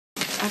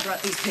I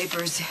brought these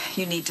papers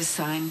you need to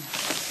sign.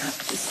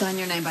 Sign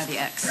your name by the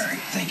X. All right,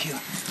 thank you.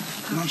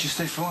 Why don't you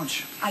stay for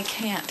lunch? I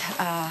can't.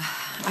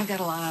 I've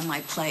got a lot on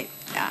my plate.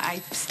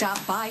 I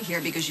stopped by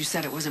here because you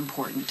said it was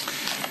important.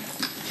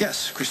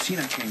 Yes,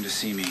 Christina came to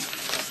see me.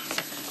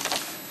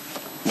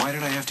 Why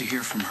did I have to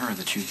hear from her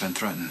that you've been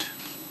threatened?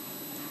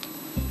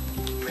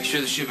 Make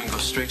sure the shipment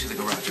goes straight to the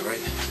garage, all right?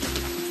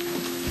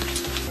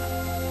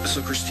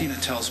 So Christina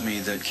tells me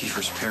that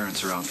Kiefer's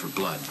parents are out for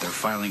blood. They're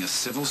filing a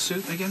civil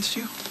suit against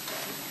you?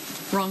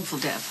 Wrongful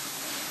death.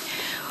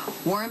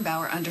 Warren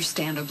Bauer,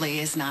 understandably,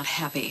 is not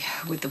happy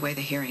with the way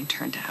the hearing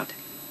turned out.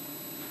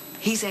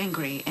 He's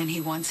angry, and he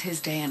wants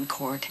his day in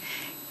court.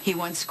 He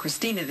wants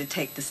Christina to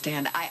take the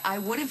stand. I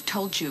would have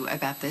told you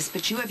about this,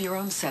 but you have your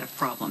own set of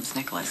problems,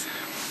 Nikolas.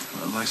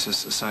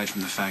 Alexis, aside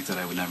from the fact that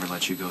I would never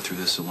let you go through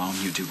this alone,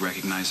 you do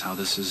recognize how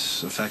this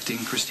is affecting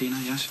Christina,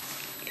 yes?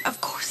 Of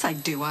course I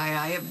do.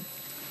 I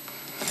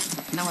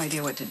have no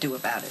idea what to do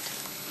about it.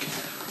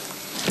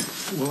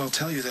 Well, I'll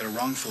tell you that a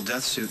wrongful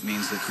death suit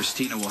means that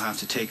Christina will have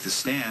to take the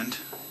stand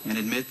and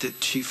admit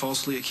that she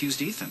falsely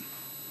accused Ethan.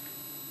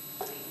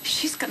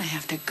 She's going to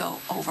have to go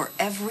over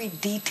every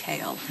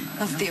detail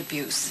of the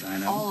abuse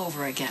all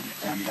over again.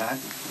 And that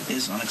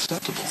is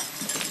unacceptable.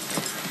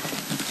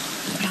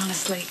 But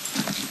honestly,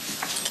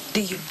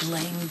 do you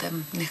blame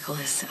them,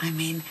 Nikolas? I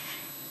mean,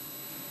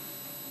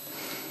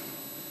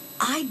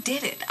 I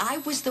did it. I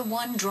was the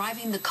one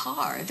driving the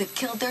car that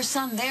killed their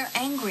son. They're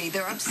angry,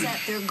 they're upset,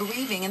 they're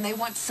grieving, and they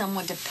want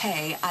someone to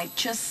pay. I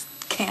just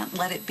can't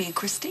let it be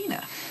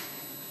Christina.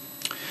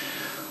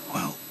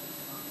 Well,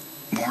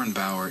 Warren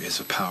Bauer is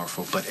a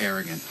powerful but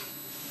arrogant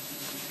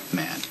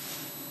man.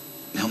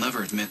 He'll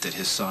never admit that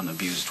his son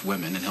abused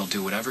women, and he'll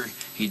do whatever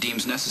he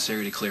deems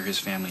necessary to clear his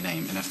family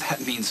name. And if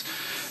that means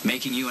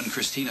making you and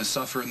Christina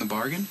suffer in the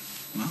bargain,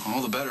 well,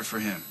 all the better for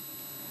him.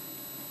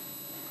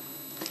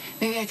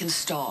 Maybe I can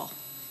stall.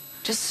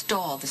 Just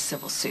stall the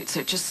civil suit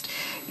so it just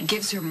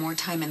gives her more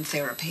time in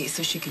therapy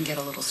so she can get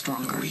a little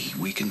stronger.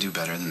 We can do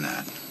better than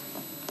that.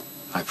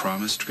 I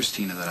promised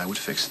Christina that I would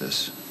fix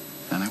this,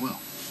 and I will.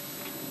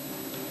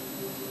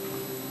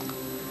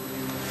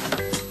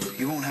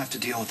 You won't have to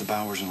deal with the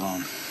Bauers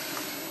alone.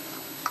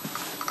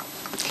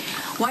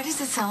 Why does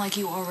it sound like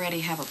you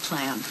already have a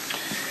plan?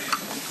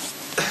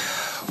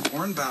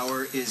 Warren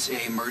Bauer is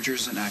a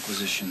mergers and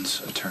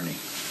acquisitions attorney,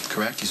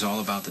 correct? He's all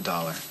about the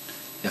dollar.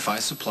 If I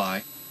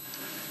supply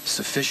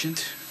sufficient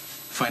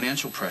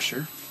financial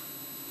pressure,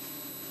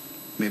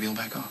 maybe he'll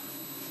back off.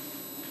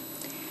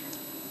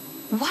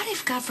 What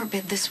if, God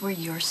forbid, this were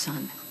your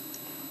son?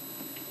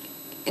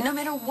 No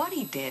matter what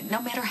he did,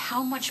 no matter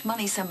how much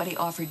money somebody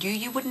offered you,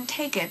 you wouldn't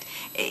take it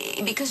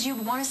because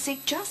you'd want to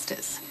seek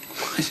justice.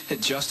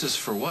 Justice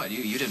for what?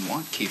 You didn't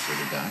want Kiefer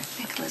to die.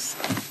 Nikolas,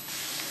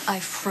 I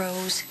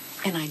froze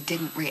and I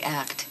didn't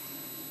react.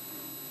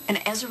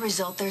 And as a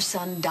result, their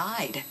son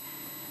died.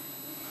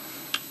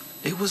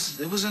 It was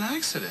an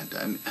accident.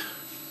 I'm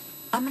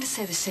going to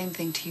say the same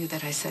thing to you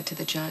that I said to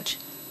the judge.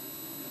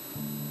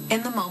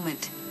 In that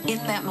moment,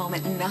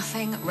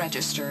 nothing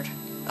registered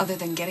other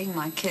than getting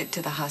my kid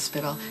to the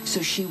hospital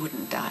so she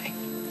wouldn't die.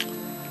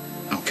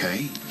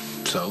 Okay,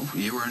 so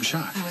you were in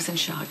shock. I was in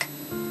shock.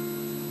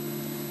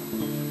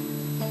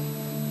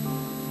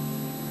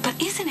 But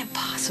isn't it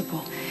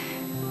possible,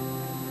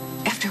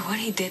 after what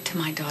he did to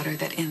my daughter,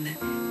 that in the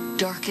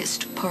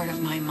darkest part of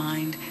my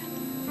mind,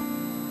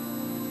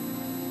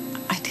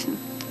 I didn't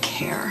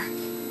care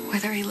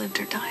whether he lived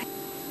or died?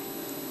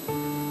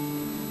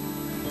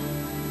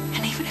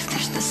 And even if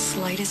there's the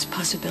slightest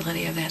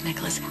possibility of that,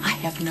 Nikolas, I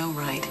have no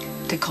right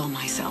to call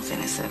myself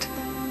innocent.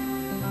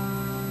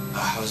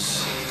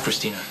 How's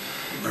Christina?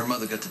 Her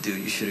mother got to do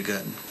what you should have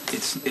gotten.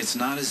 It's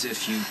not as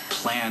if you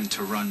planned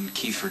to run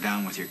Kiefer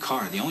down with your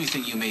car. The only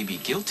thing you may be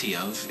guilty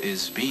of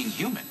is being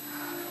human.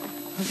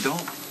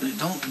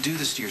 Don't do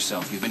this to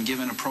yourself. You've been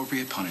given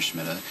appropriate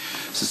punishment, a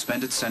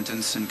suspended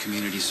sentence and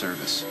community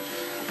service.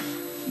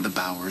 The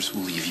Bauers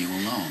will leave you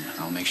alone.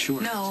 I'll make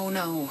sure.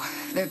 No.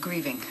 They're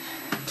grieving.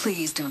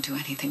 Please don't do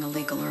anything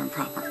illegal or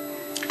improper.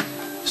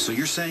 So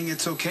you're saying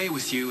it's okay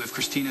with you if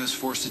Christina is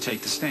forced to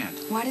take the stand?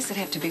 Why does it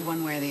have to be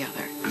one way or the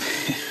other?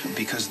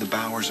 Because the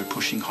Bauers are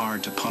pushing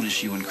hard to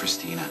punish you and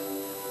Christina.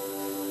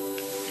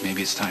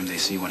 Maybe it's time they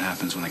see what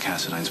happens when the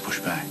Cassidines push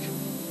back.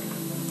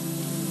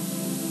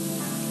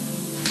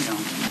 You know,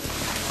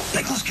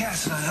 Nikolas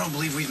Cassidine, I don't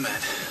believe we've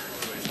met.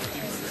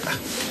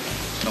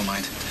 Don't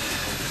mind.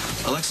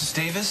 Alexis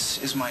Davis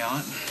is my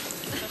aunt.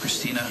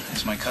 Christina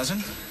is my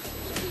cousin.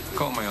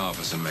 Call my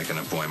office and make an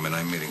appointment.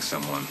 I'm meeting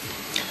someone.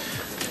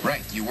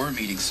 Right, you were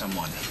meeting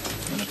someone.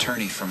 An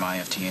attorney from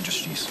IFT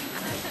Industries.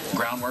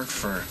 Groundwork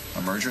for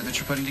a merger that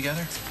you're putting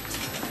together?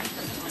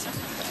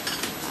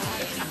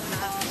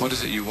 What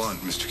is it you want,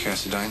 Mr.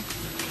 Cassidine?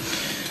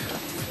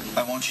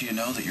 I want you to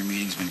know that your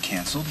meeting's been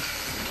canceled.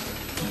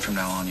 And from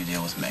now on, you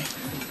deal with me.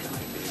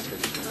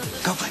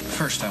 Go play.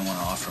 First, I want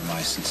to offer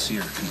my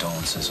sincere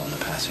condolences on the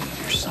passing of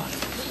your son.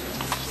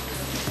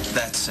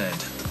 That said,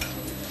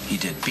 he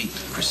did beat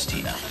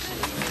Christina.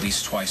 At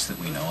least twice that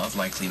we know of,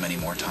 likely many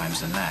more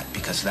times than that,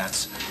 because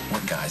that's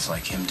what guys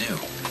like him do.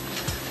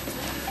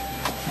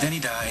 Then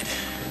he died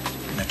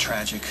in a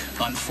tragic,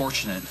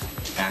 unfortunate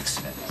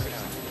accident.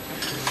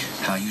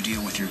 How you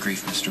deal with your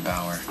grief, Mr.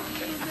 Bauer,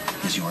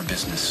 is your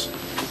business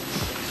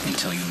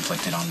until you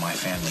inflict it on my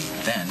family.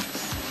 Then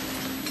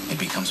it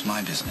becomes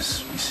my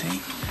business, you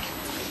see.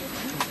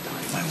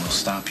 I will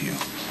stop you,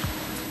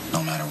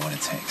 no matter what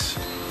it takes.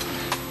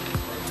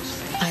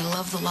 I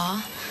love the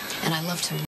law, and I love to